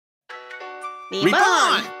Reborn!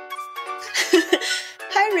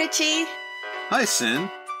 Hi, Richie. Hi, Sin.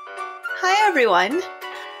 Hi, everyone.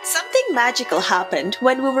 Something magical happened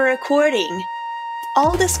when we were recording.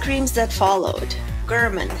 All the screams that followed.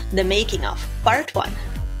 Gurman, the making of, part 1.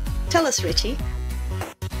 Tell us, Richie.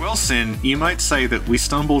 Well, Sin, you might say that we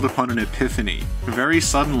stumbled upon an epiphany, very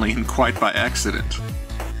suddenly and quite by accident.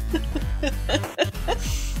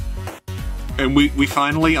 And we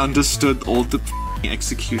finally understood all the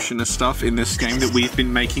executioner stuff in this game that we've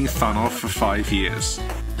been making fun of for 5 years,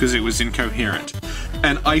 because it was incoherent.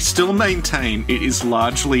 And I still maintain it is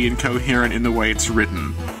largely incoherent in the way it's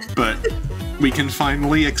written, but we can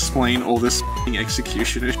finally explain all this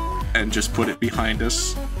executioner and just put it behind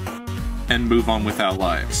us and move on with our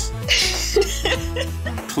lives.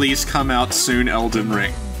 Please come out soon, Elden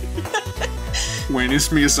Ring. When is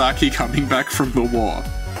Miyazaki coming back from the war?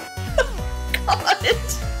 God.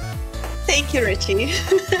 Thank you, Richie.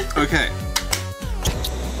 Okay.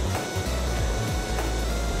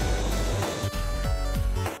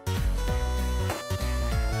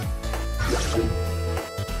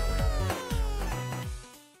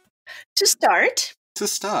 To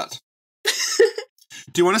start.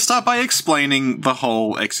 Do you want to start by explaining the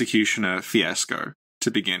whole executioner fiasco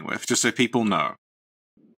to begin with, just so people know?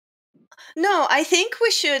 No, I think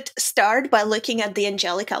we should start by looking at the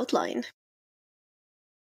angelic outline.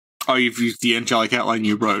 Oh, you've used the angelic outline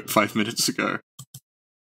you wrote 5 minutes ago.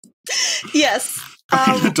 Yes.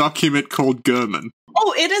 The document called Gurman.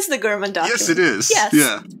 Oh, it is the Gurman document. Yes, it is. Yes.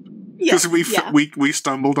 Yeah. Because Yeah. we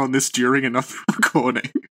stumbled on this during another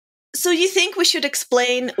recording. So you think we should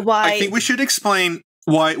explain why... I think we should explain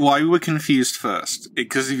why we were confused first.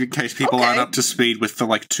 Because in case people aren't up to speed with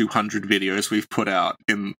the 200 videos we've put out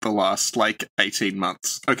in the last 18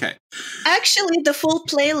 months. Okay. Actually, the full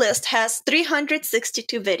playlist has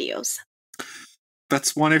 362 videos.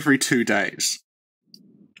 That's one every 2 days.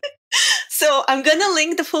 So I'm gonna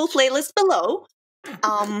link the full playlist below.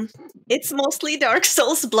 It's mostly Dark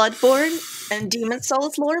Souls, Bloodborne, and Demon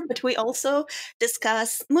Souls lore, but we also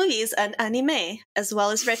discuss movies and anime, as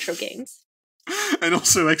well as retro games. And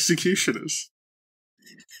also executioners.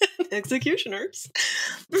 Executioners.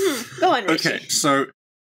 Go on, Richie. Okay, so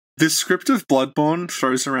the script of Bloodborne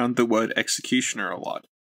throws around the word executioner a lot.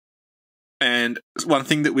 And one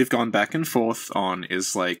thing that we've gone back and forth on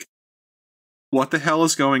is what the hell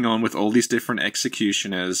is going on with all these different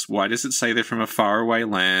executioners? Why does it say they're from a faraway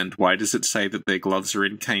land? Why does it say that their gloves are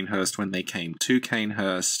in Canehurst when they came to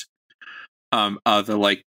Canehurst? Are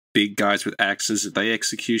the big guys with axes, are they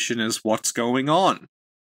executioners? What's going on?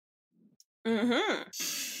 Mm-hmm.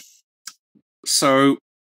 So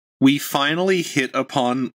we finally hit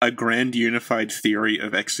upon a grand unified theory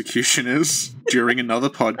of executioners during another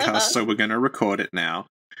podcast, so we're going to record it now.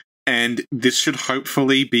 And this should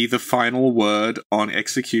hopefully be the final word on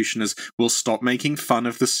executioners. We'll stop making fun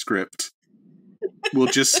of the script. We'll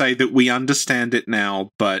just say that we understand it now,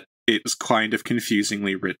 but it's kind of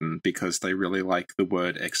confusingly written because they really like the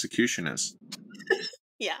word executioners.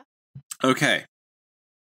 Yeah. Okay.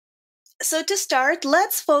 So to start,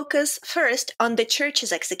 let's focus first on the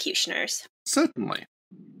church's executioners. Certainly.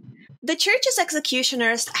 The church's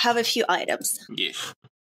executioners have a few items. Yes.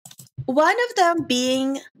 One of them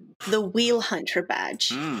being the Wheel Hunter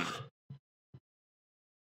badge.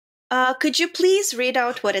 Could you please read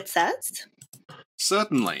out what it says?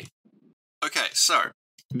 Certainly. Okay, so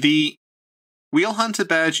the Wheel Hunter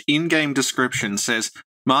badge in-game description says,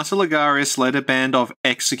 Marta Lagaris led a band of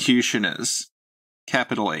executioners,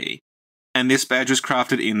 capital E, and this badge was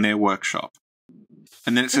crafted in their workshop.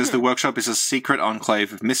 And then it says the workshop is a secret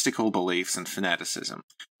enclave of mystical beliefs and fanaticism,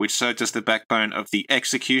 which served as the backbone of the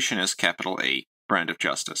Executioners, capital E, brand of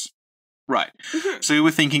justice. Right. So we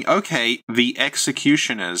were thinking, okay, the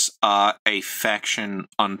Executioners are a faction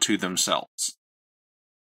unto themselves.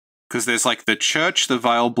 Because there's the Church, the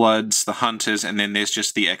Vile Bloods, the Hunters, and then there's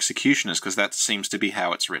just the Executioners, because that seems to be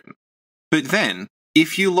how it's written. But then,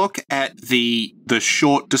 if you look at the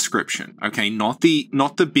short description, okay, not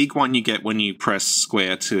the big one you get when you press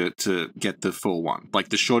square to get the full one,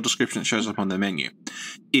 the short description that shows up on the menu,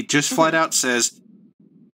 it just flat out says,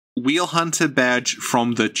 Wheel Hunter badge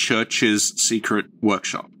from the Church's secret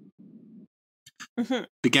workshop.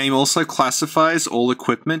 The game also classifies all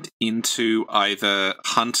equipment into either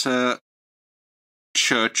Hunter,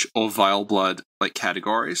 Church, or Vile Blood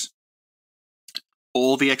categories.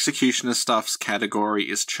 All the Executioner stuff's category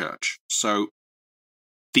is Church. So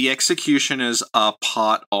the Executioners are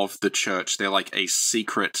part of the Church. They're a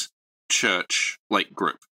secret Church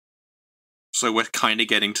group. So we're kind of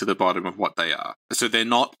getting to the bottom of what they are. So they're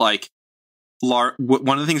not one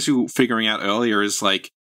of the things we were figuring out earlier is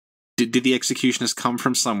did the executioners come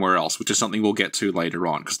from somewhere else, which is something we'll get to later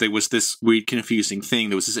on, because there was this weird, confusing thing.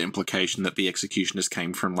 There was this implication that the executioners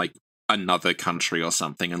came from, like, another country or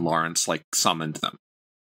something, and Lawrence, like, summoned them.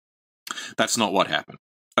 That's not what happened.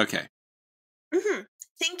 Okay. Mm-hmm.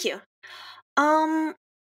 Thank you.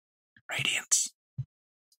 Radiance.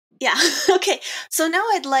 Yeah, okay. So now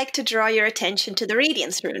I'd like to draw your attention to the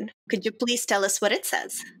Radiance rune. Could you please tell us what it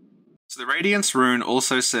says? So the Radiance rune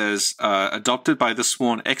also says, adopted by the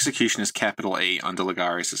sworn executioners, capital E, under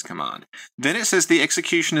Ligarius' command. Then it says, the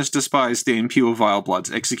executioners despise the impure vile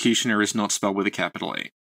bloods. Executioner is not spelled with a capital E.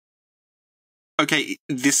 Okay,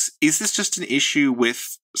 is this just an issue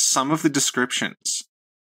with some of the descriptions?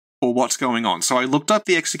 Or what's going on? So I looked up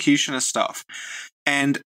the executioner stuff,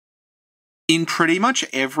 and in pretty much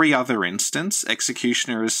every other instance,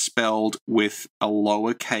 executioner is spelled with a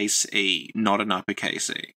lowercase e, not an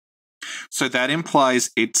uppercase e. So that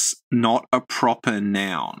implies it's not a proper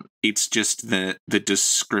noun. It's just the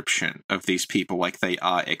description of these people, like they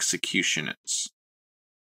are executioners.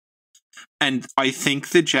 And I think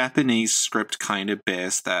the Japanese script kind of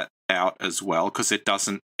bears that out as well, because it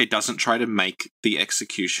doesn't try to make the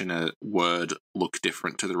executioner word look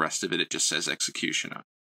different to the rest of it. It just says executioner.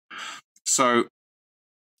 So,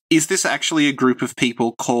 is this actually a group of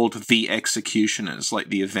people called the Executioners, like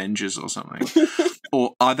the Avengers or something?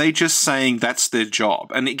 Or are they just saying that's their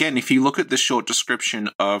job? And again, if you look at the short description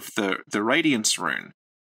of the Radiance rune,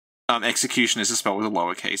 Executioners is spelled with a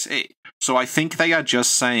lowercase e. So I think they are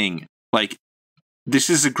just saying, like, this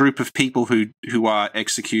is a group of people who are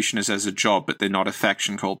executioners as a job, but they're not a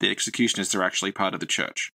faction called the Executioners. They're actually part of the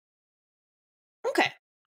church. Okay.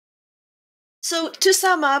 So, to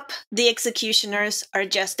sum up, the executioners are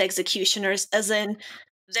just executioners, as in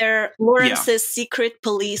they're Lawrence's secret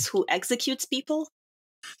police who executes people?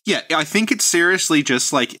 Yeah, I think it's seriously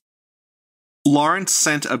just like Lawrence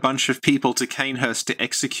sent a bunch of people to Canehurst to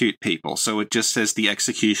execute people, so it just says the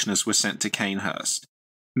executioners were sent to Canehurst,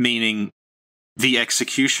 meaning the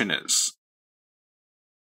executioners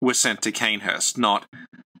were sent to Canehurst, not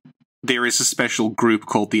there is a special group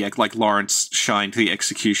called like Lawrence shined the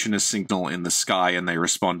executioner's signal in the sky and they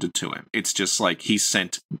responded to him. It's just like he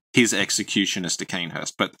sent his executioners to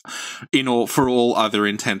Canehurst, but for all other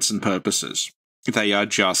intents and purposes, they are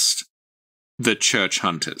just the church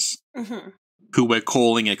hunters who we're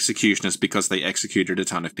calling executioners because they executed a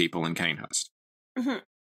ton of people in Canehurst.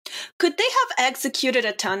 Could they have executed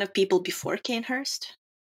a ton of people before Canehurst?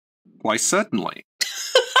 Why, certainly.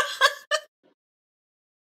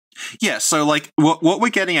 Yeah, so, like, what we're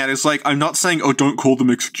getting at is, like, I'm not saying, oh, don't call them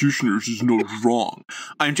executioners, is not wrong.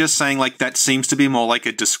 I'm just saying, like, that seems to be more like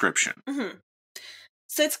a description.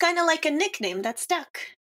 So it's kind of like a nickname that stuck.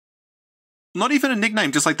 Not even a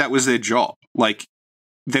nickname, just like that was their job. Like,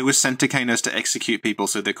 they were sent to Canehurst to execute people,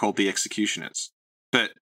 so they're called the executioners.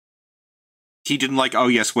 But he didn't like, oh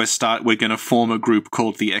yes, we're going to form a group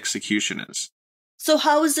called the executioners. So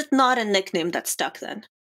how is it not a nickname that stuck then?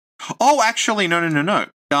 Oh, actually, no.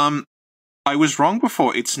 I was wrong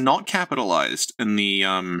before. It's not capitalized in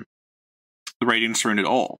the Radiance rune at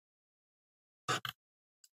all.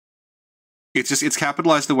 It's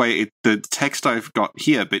capitalized the way the text I've got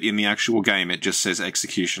here, but in the actual game it just says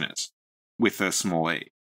executioners with a small e.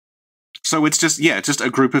 So it's just a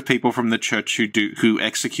group of people from the church who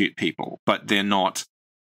execute people, but they're not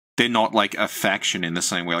like a faction in the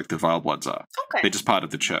same way like the Vile Bloods are. Okay. They're just part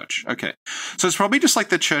of the church. Okay. So it's probably just like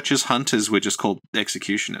the church's hunters were just called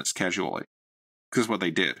executioners casually. Because what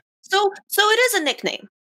they did. So it is a nickname.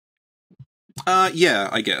 Yeah,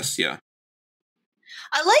 I guess, yeah.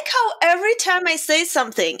 I like how every time I say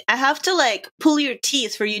something, I have to, like, pull your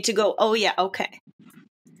teeth for you to go, oh yeah, okay.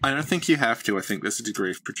 I don't think you have to. I think there's a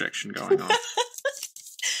degree of projection going on.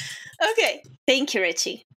 Okay. Thank you,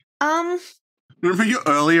 Richie. Remember you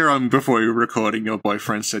earlier before you were recording, your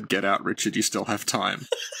boyfriend said, "Get out, Richard, you still have time."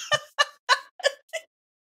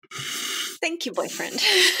 Thank you, boyfriend.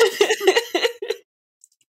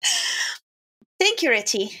 Thank you,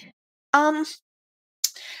 Richie.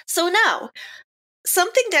 So now,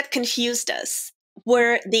 something that confused us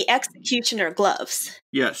were the executioner gloves.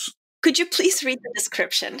 Yes. Could you please read the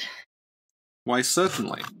description? Why,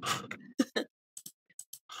 certainly.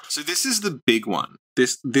 So this is the big one.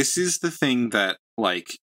 This is the thing that,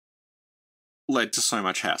 like, led to so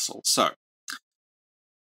much hassle. So,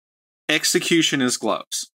 executioner's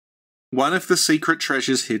gloves. One of the secret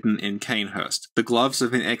treasures hidden in Canehurst, the gloves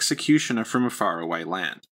of an executioner from a faraway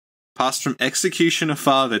land. Passed from executioner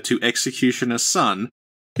father to executioner son,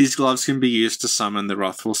 these gloves can be used to summon the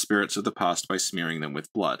wrathful spirits of the past by smearing them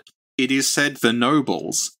with blood. It is said the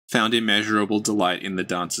nobles found immeasurable delight in the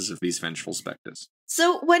dances of these vengeful spectres.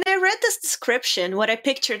 So when I read this description, what I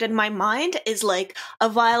pictured in my mind is like a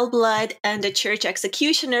vile blood and a church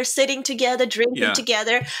executioner sitting together, drinking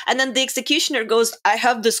together, and then the executioner goes, "I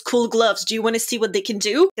have this cool gloves. Do you want to see what they can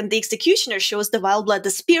do?" And the executioner shows the vile blood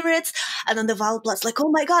the spirits, and then the vile blood's like, "Oh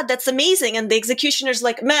my god, that's amazing!" And the executioner's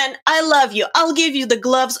like, "Man, I love you. I'll give you the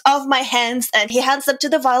gloves of my hands." And he hands them to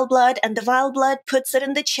the vile blood, and the vile blood puts it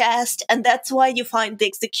in the chest, and that's why you find the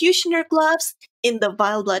executioner gloves in the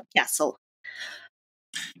vile blood castle.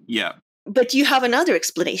 Yeah. But you have another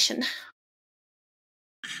explanation.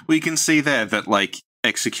 We can see there that, like,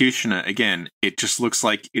 executioner, again, it just looks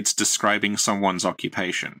like it's describing someone's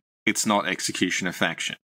occupation. It's not executioner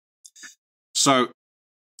faction. So,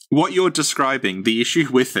 what you're describing, the issue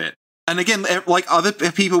with it, and again, like, other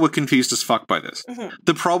people were confused as fuck by this. Mm-hmm.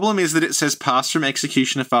 The problem is that it says passed from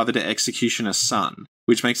executioner father to executioner son,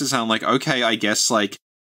 which makes it sound like, okay, I guess, like,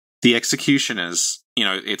 the executioners, you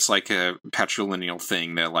know, it's like a patrilineal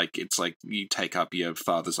thing. They're like, it's like you take up your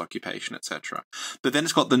father's occupation, etc. But then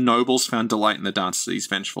it's got the nobles found delight in the dance of these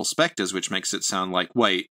vengeful spectres, which makes it sound like,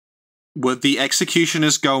 wait, were the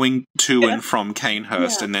executioners going to and from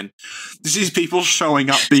Canehurst? And then there's these people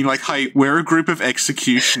showing up being like, hey, we're a group of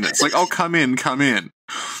executioners. Like, oh, come in, come in.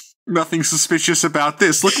 Nothing suspicious about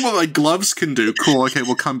this. Look at what my gloves can do. Cool, okay,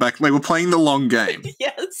 we'll come back. Like, we're playing the long game.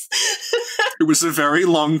 Yes. It was a very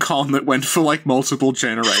long con that went for, like, multiple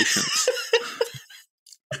generations.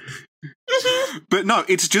 But no,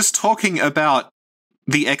 it's just talking about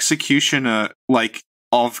the executioner, like,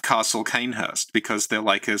 of Castle Canehurst, because they're,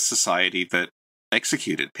 like, a society that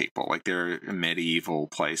executed people. Like, they're a medieval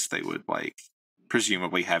place. They would, like,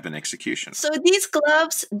 presumably have an execution. So these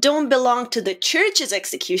gloves don't belong to the church's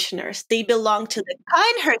executioners. They belong to the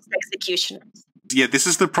Canehurst executioners. Yeah, this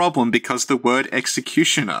is the problem, because the word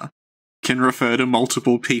executioner can refer to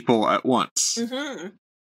multiple people at once. Mm-hmm.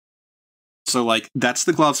 So, like, that's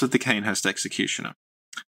the gloves of the Canehurst executioner.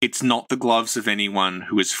 It's not the gloves of anyone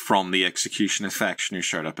who is from the executioner faction who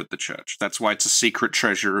showed up at the church. That's why it's a secret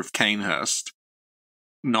treasure of Canehurst,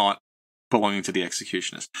 not belonging to the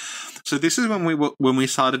executioners. So this is when we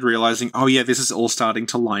started realizing, oh yeah, this is all starting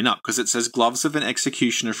to line up, because it says gloves of an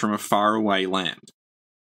executioner from a faraway land.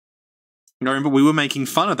 And I remember we were making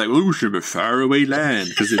fun of that. Oh, from a faraway land,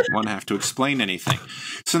 because it didn't want to have to explain anything.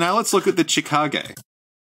 So now let's look at the Chikage.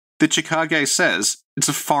 The Chikage says it's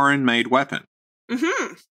a foreign-made weapon.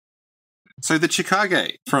 Mm-hmm. So the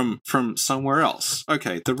Chikage from somewhere else.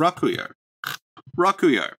 Okay, the Rakuyo.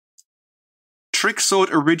 Rakuyo. Trick sword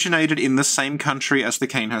originated in the same country as the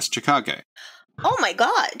Canehurst Chikage. Oh my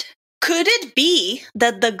god. Could it be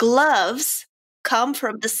that the gloves come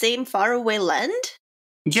from the same faraway land?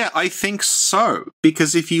 Yeah, I think so.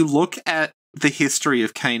 Because if you look at the history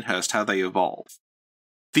of Canehurst, how they evolve,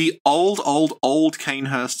 the old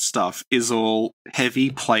Canehurst stuff is all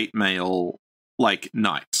heavy plate mail, like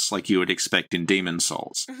knights, like you would expect in Demon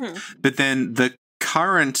Souls. Mm-hmm. But then the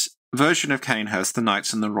current version of Canehurst, the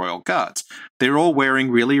Knights and the Royal Guards, they're all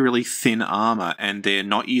wearing really, really thin armor, and they're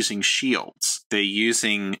not using shields. They're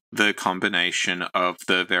using the combination of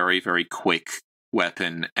the very, very quick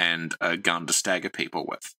weapon and a gun to stagger people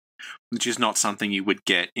with, which is not something you would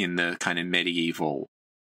get in the kind of medieval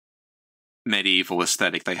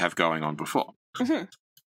aesthetic they have going on before. Mm-hmm.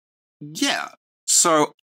 Yeah.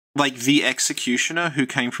 So, like, the executioner who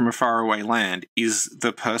came from a faraway land is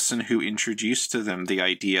the person who introduced to them the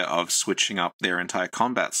idea of switching up their entire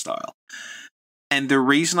combat style. And the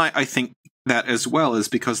reason I think that as well is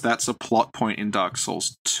because that's a plot point in Dark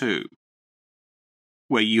Souls 2,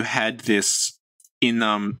 where you had this in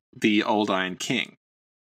the Old Iron King.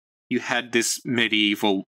 You had this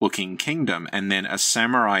medieval-looking kingdom, and then a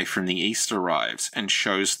samurai from the east arrives and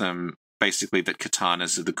shows them basically that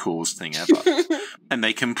katanas are the coolest thing ever. And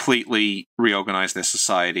they completely reorganize their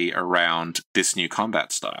society around this new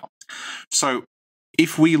combat style. So,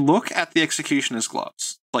 if we look at the executioner's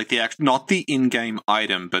gloves, like not the in-game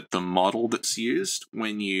item, but the model that's used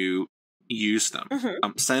when you use them,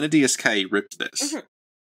 Sana DSK ripped this. Mm-hmm.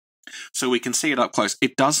 So we can see it up close.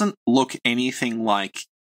 It doesn't look anything like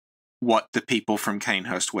what the people from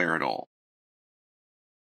Canehurst wear at all.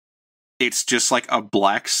 It's just like a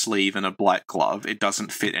black sleeve and a black glove. It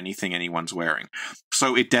doesn't fit anything anyone's wearing.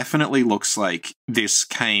 So it definitely looks like this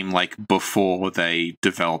came like before they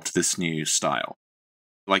developed this new style.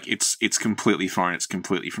 Like it's completely foreign. It's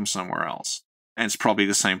completely from somewhere else. And it's probably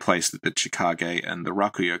the same place that the Chikage and the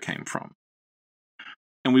Rakuyo came from.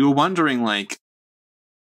 And we were wondering, like,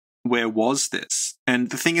 where was this?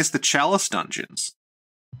 And the thing is, the Chalice dungeons,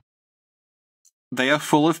 they are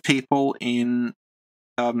full of people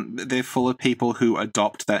they're full of people who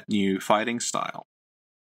adopt that new fighting style.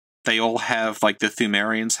 they all have, like, the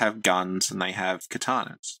Thumerians have guns and they have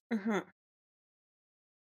katanas. Mm-hmm.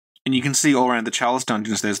 And you can see all around the Chalice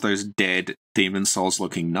dungeons there's those dead Demon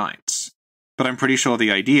Souls-looking knights. But I'm pretty sure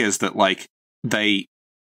the idea is that, like, they're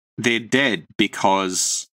dead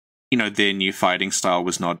because, you know, their new fighting style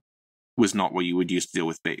was not what you would use to deal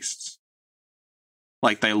with beasts.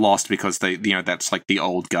 Like, they lost because they, you know, that's like the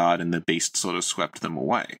old guard and the beast sort of swept them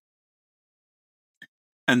away.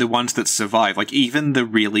 And the ones that survive, like even the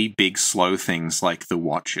really big slow things like the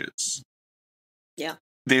Watchers. Yeah.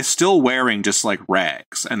 They're still wearing just like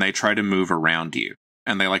rags and they try to move around you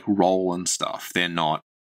and they like roll and stuff. They're not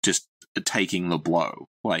just taking the blow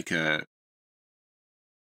like you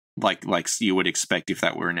would expect if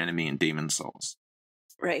that were an enemy in Demon Souls.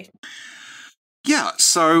 Right. Yeah,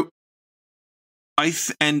 so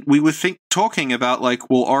and we were talking about like,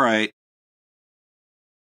 well, all right,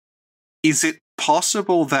 is it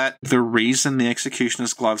possible that the reason the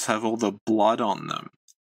Executioner's gloves have all the blood on them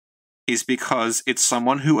is because it's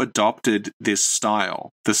someone who adopted this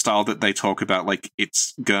style, the style that they talk about, like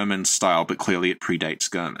it's Gurman's style, but clearly it predates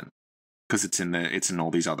Gurman because it's in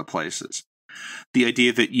all these other places. The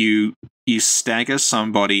idea that you stagger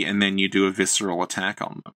somebody and then you do a visceral attack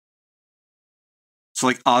on them. So,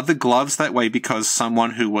 like, are the gloves that way because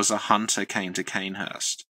someone who was a hunter came to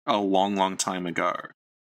Canehurst a long, long time ago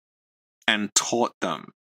and taught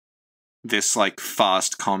them this, like,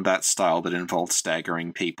 fast combat style that involved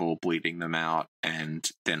staggering people, bleeding them out, and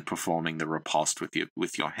then performing the riposte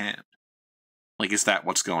with your hand? Like, is that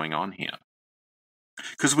what's going on here?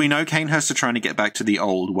 Because we know Canehurst are trying to get back to the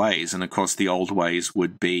old ways, and of course the old ways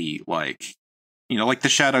would be, like, you know, like the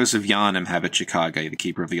Shadows of Yharnam have a Chikage, the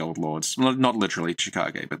Keeper of the Old Lords. Well, not literally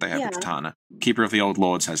Chikage, but they have a katana. Keeper of the Old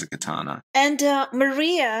Lords has a katana. And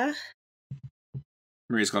Maria's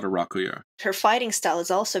got a Rakuyo. Her fighting style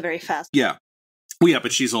is also very fast. Yeah. Well, yeah,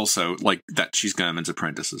 but she's also, like, that she's Gurman's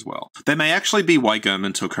apprentice as well. That may actually be why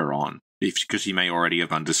Gurman took her on, because she may already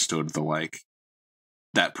have understood the, like,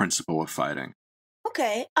 that principle of fighting.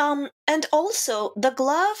 Okay, and also, the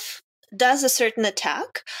glove does a certain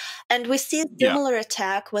attack, and we see a similar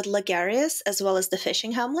attack with Lagarius as well as the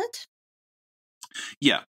fishing hamlet.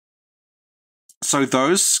 Yeah. So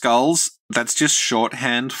those skulls, that's just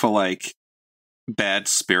shorthand for, like, bad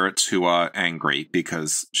spirits who are angry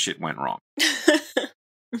because shit went wrong.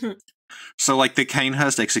 So, like, the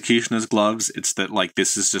Canehurst Executioner's gloves, it's that, like,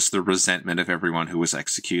 this is just the resentment of everyone who was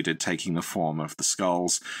executed taking the form of the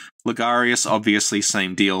skulls. Lagarius, obviously,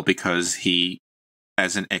 same deal, because he,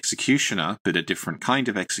 as an executioner, but a different kind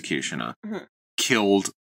of executioner, killed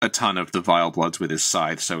a ton of the Vile Bloods with his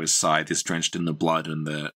scythe, so his scythe is drenched in the blood and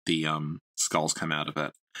the skulls come out of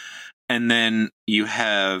it. And then you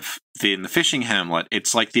have in the fishing hamlet,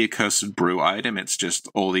 it's like the accursed brew item. It's just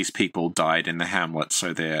all these people died in the hamlet,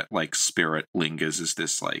 so their, like, spirit lingers as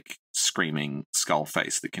this, like, screaming skull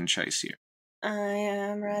face that can chase you. I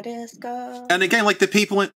am ready to go. And again, like, the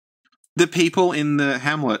people in the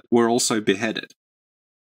hamlet were also beheaded.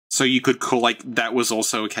 So you could call, like, that was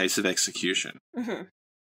also a case of execution. Mm-hmm.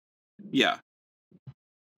 Yeah.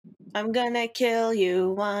 I'm gonna kill you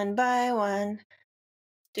one by one.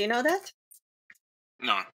 Do you know that?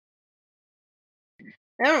 No.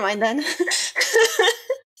 Never mind then.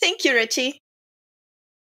 Thank you, Richie.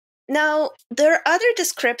 Now, there are other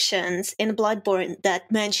descriptions in Bloodborne that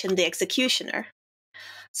mention the executioner.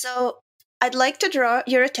 So, I'd like to draw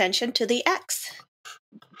your attention to the X.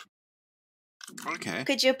 Okay.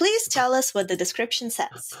 Could you please tell us what the description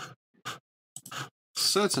says?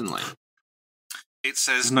 Certainly. It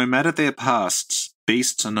says, no matter their pasts,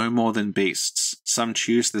 beasts are no more than beasts. Some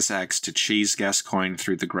choose this axe to cheese Gascoigne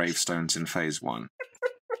through the gravestones in Phase 1.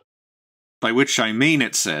 By which I mean,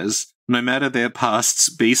 it says, no matter their pasts,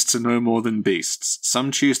 beasts are no more than beasts.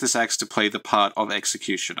 Some choose this axe to play the part of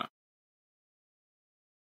executioner.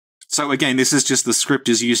 So again, this is just the script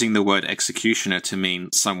is using the word executioner to mean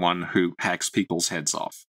someone who hacks people's heads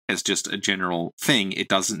off. As just a general thing, it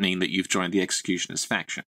doesn't mean that you've joined the executioner's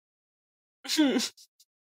faction.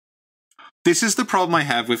 This is the problem I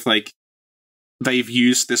have with, like, they've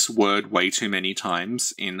used this word way too many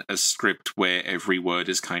times in a script where every word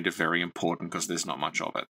is kind of very important because there's not much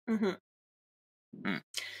of it.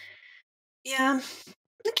 Yeah.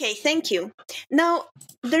 Okay, thank you. Now,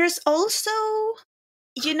 there's also,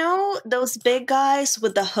 you know, those big guys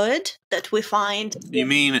with the hood that we find. You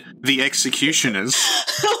mean the executioners?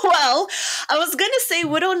 Well, I was gonna say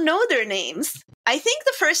we don't know their names. I think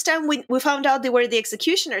the first time we found out they were the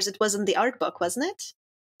executioners, it was in the art book, wasn't it?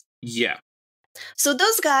 Yeah. So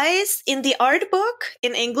those guys, in the art book,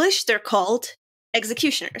 in English, they're called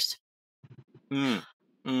executioners.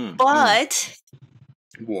 But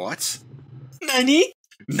What? Nani?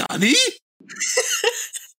 Nani?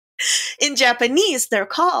 In Japanese, they're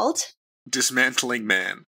called Dismantling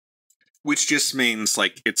man. Which just means,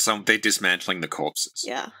 like, they're dismantling the corpses.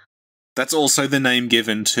 Yeah. That's also the name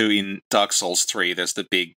given to, in Dark Souls 3, there's the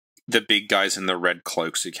big guys in the red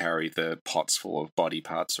cloaks who carry the pots full of body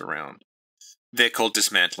parts around. They're called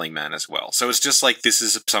Dismantling Man as well. So it's just like, this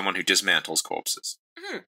is someone who dismantles corpses.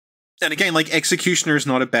 And again, like, Executioner is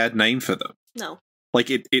not a bad name for them. No. Like,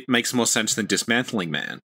 it makes more sense than Dismantling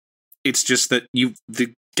Man. It's just that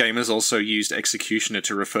the game has also used Executioner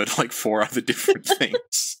to refer to, like, 4 other different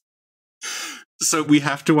things. So we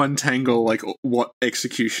have to untangle, like, what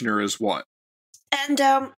Executioner is what. And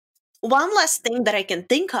one last thing that I can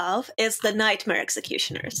think of is the Nightmare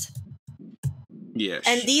Executioners. Yes.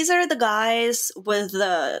 And these are the guys with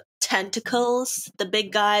the tentacles, the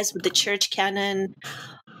big guys with the church cannon,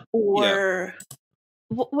 or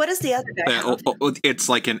what is the other guy have? It's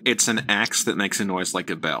like it's an axe that makes a noise like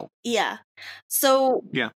a bell. Yeah. So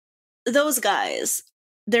yeah, those guys,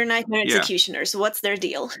 they're Nightmare Executioners. What's their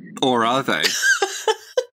deal? Or are they?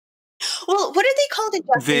 Well, what are they called in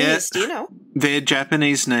Japanese? Do you know? Their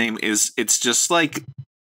Japanese name it's just like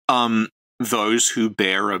those who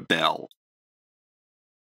bear a bell.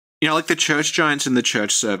 You know, like the church giants and the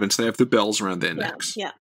church servants, they have the bells around their necks.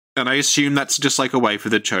 Yeah. And I assume that's just like a way for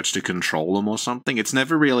the church to control them or something. It's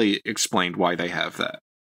never really explained why they have that.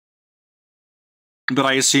 But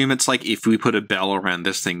I assume it's like if we put a bell around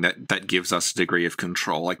this thing, that gives us a degree of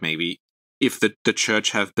control. Like maybe if the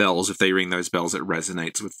church have bells, if they ring those bells, it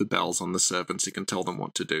resonates with the bells on the servants. It can tell them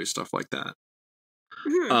what to do, stuff like that.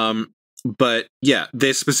 But yeah,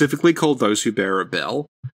 they're specifically called those who bear a bell.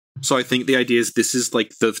 So I think the idea is this is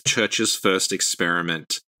like the church's first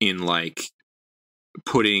experiment in like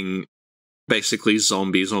putting basically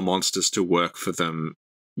zombies or monsters to work for them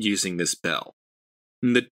using this bell.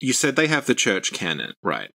 And you said they have the church cannon,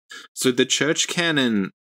 right? So the church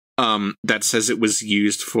cannon that says it was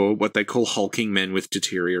used for what they call hulking men with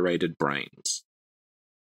deteriorated brains.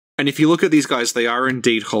 And if you look at these guys, they are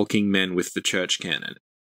indeed hulking men with the church cannon.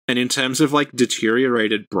 And in terms of, like,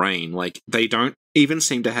 deteriorated brain, like, they don't even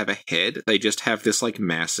seem to have a head. They just have this, like,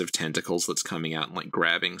 massive tentacles that's coming out and, like,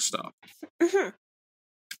 grabbing stuff.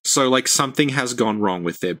 So, like, something has gone wrong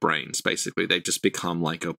with their brains, basically. They've just become,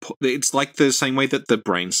 like, it's like the same way that the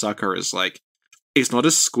brain sucker is, like, it's not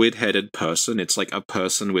a squid-headed person. It's, like, a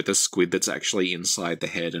person with a squid that's actually inside the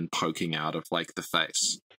head and poking out of, like, the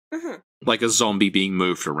face. Like a zombie being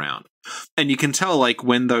moved around. And you can tell, like,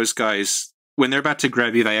 when those guys... when they're about to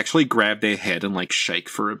grab you, they actually grab their head and, like, shake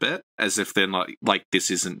for a bit, as if they're not, like,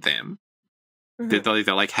 this isn't them. They're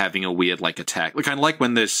like, having a weird, like, attack. Kind of like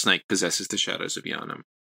when the snake possesses the shadows of Yharnam.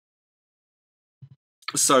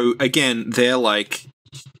 So, again, they're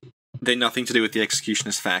nothing to do with the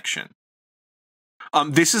Executioner's faction.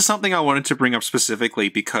 This is something I wanted to bring up specifically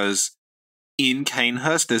because in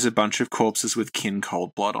Canehurst, there's a bunch of corpses with kin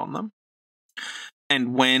cold blood on them.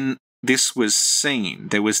 And when this was seen,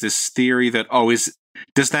 there was this theory that,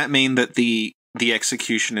 does that mean that the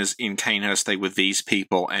executioners in Canehurst, they were these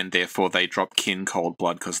people and therefore they drop kin cold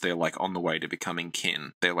blood because they're like on the way to becoming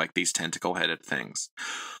kin? They're like these tentacle-headed things.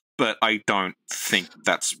 But I don't think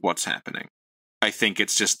that's what's happening. I think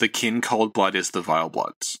it's just the kin cold blood is the vile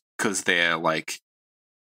bloods because they're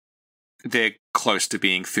close to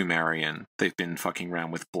being Thumerian. They've been fucking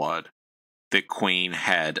around with blood. The queen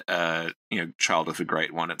had a child of a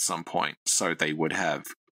great one at some point, so they would have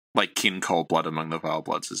like kin cold blood among the vile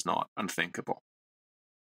bloods is not unthinkable.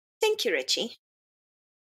 Thank you, Richie.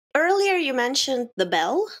 Earlier you mentioned the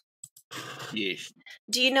bell. Yes.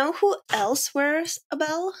 Do you know who else wears a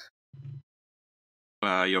bell?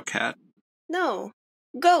 Your cat? No,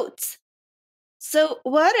 goats. So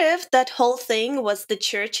what if that whole thing was the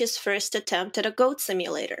church's first attempt at a goat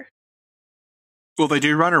simulator? Well, they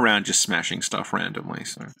do run around just smashing stuff randomly,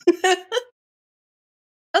 so...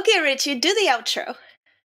 Okay, Richie, do the outro.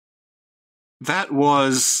 That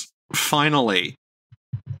was... finally...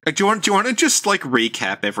 Do you want to just, like,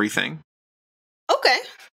 recap everything? Okay.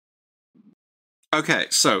 Okay,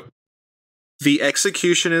 so... the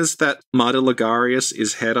executioners that Martyr Ligarius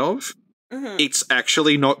is head of, it's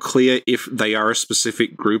actually not clear if they are a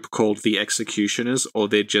specific group called the Executioners, or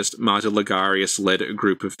they're just Martyr Ligarius led a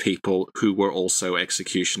group of people who were also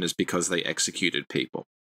executioners because they executed people.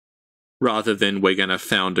 Rather than we're going to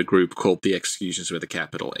found a group called the Executioners with a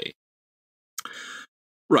capital E.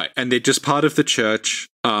 Right, and they're just part of the church.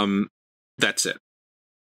 That's it.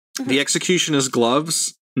 The Executioner's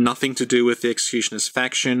gloves, nothing to do with the Executioner's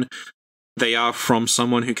faction. They are from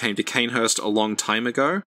someone who came to Canehurst a long time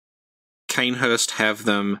ago. Canehurst have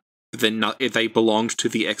them they belonged to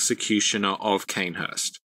the executioner of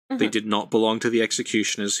Canehurst. They did not belong to the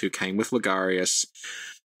executioners who came with Ligarius.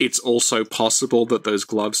 It's also possible that those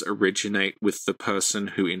gloves originate with the person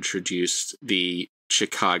who introduced the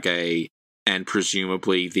Chikage and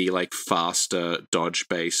presumably the faster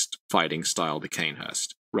dodge-based fighting style to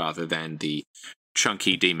Canehurst, rather than the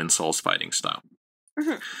chunky Demon Souls fighting style.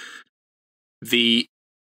 The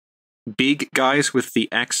big guys with the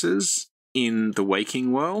axes in the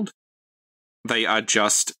Waking World, they are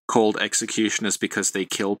just called executioners because they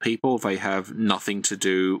kill people. They have nothing to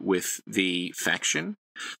do with the faction.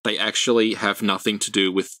 They actually have nothing to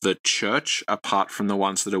do with the church, apart from the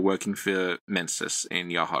ones that are working for Mensis in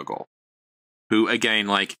Yahar'gul. Who, again,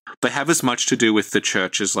 they have as much to do with the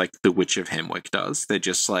church as, the Witch of Hemwick does. They're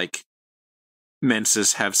just,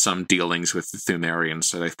 Mensis have some dealings with the Thumerians,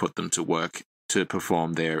 so they've put them to work to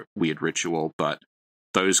perform their weird ritual, but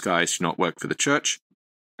those guys do not work for the church.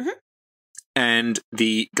 And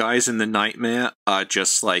the guys in the Nightmare are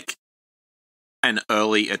just, an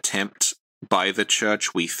early attempt by the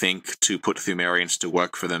church, we think, to put Thumerians to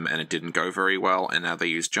work for them, and it didn't go very well, and now they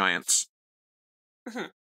use giants.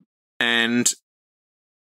 And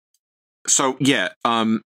so,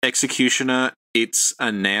 executioner, it's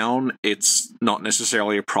a noun, it's not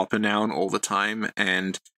necessarily a proper noun all the time,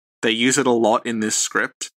 and they use it a lot in this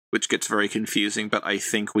script, which gets very confusing, but I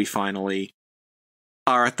think we finally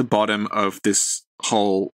are at the bottom of this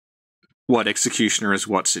whole what executioner is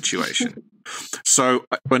what situation. So,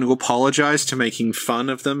 I'm going to apologize to making fun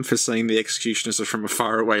of them for saying the executioners are from a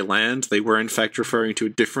faraway land. They were in fact referring to a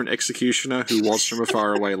different executioner who was from a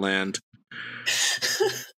faraway land.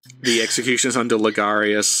 The executioners under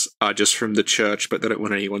Ligarius are just from the church, but they don't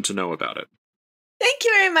want anyone to know about it. Thank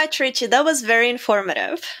you very much, Richie. That was very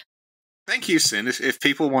informative. Thank you, Sin. If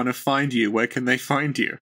people want to find you, where can they find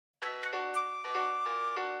you?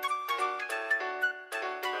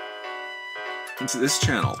 Into this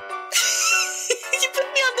channel. You put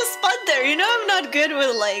me on the spot there. You know I'm not good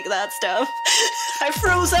with that stuff. I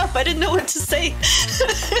froze up. I didn't know what to say.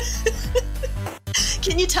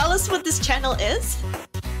 Can you tell us what this channel is?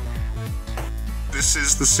 This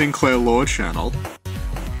is the Sinclair Lore channel.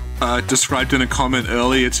 Described in a comment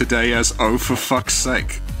earlier today as, oh, for fuck's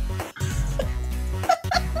sake.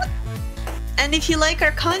 And if you like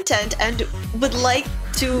our content and would like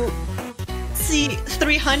to see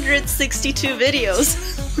 362 videos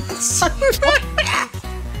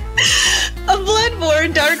of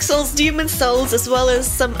Bloodborne, Dark Souls, Demon Souls, as well as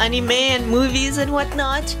some anime and movies and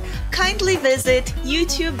whatnot, kindly visit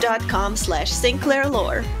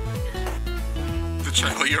youtube.com/SinclairLore. The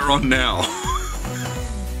channel you're on now.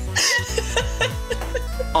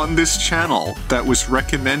 On this channel that was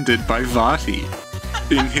recommended by Vati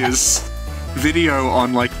in his video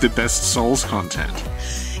on the best Souls content.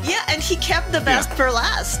 Yeah, and he kept the best for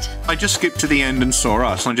last. I just skipped to the end and saw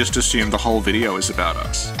us, and I just assumed the whole video is about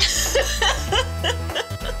us.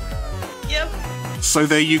 Yep. So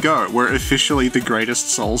there you go. We're officially the greatest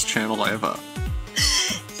Souls channel ever.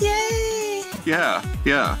 Yay! Yeah.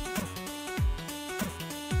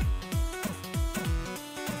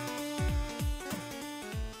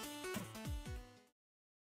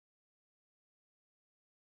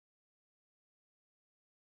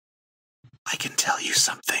 I can tell you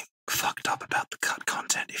something fucked up about the cut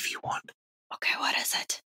content if you want. Okay, what is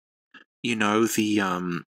it? You know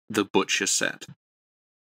the butcher set.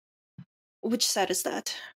 Which set is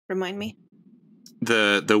that? Remind me.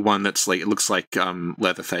 The one that's it looks like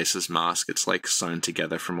Leatherface's mask. It's sewn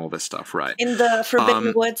together from all this stuff, right? In the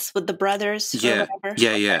Forbidden Woods with the brothers. Yeah, or whatever.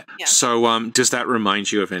 Yeah. So does that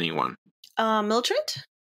remind you of anyone? Mildred?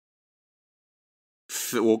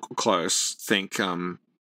 Well, close. Think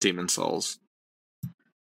Demon Souls.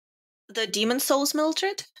 The Demon Souls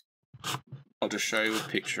Mildred? I'll just show you a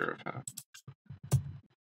picture of her.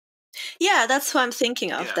 Yeah, that's who I'm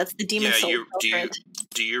thinking of. Yeah. That's the Demon Souls Mildred.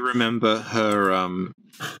 Do you remember her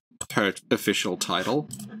her official title?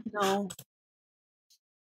 No.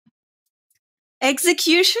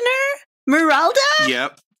 Executioner? Meralda?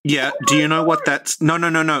 Yep. Yeah. Do you know what that's... No.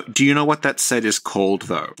 Do you know what that set is called,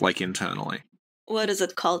 though? Internally? What is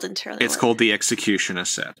it called internally? It's called the Executioner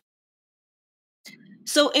set.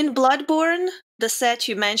 So in Bloodborne, the set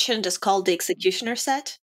you mentioned is called the Executioner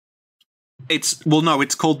set? It's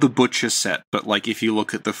called the Butcher set, but if you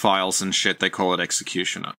look at the files and shit, they call it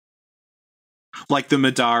Executioner. The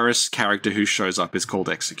Madaris character who shows up is called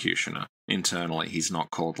Executioner. Internally, he's not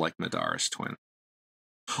called Madaris Twin.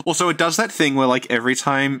 Also, it does that thing where every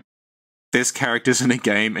time there's characters in a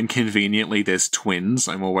game and conveniently there's twins,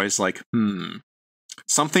 I'm always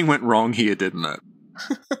something went wrong here, didn't it?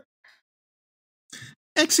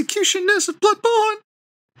 Executioners of Bloodborne,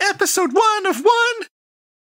 episode 1 of 1.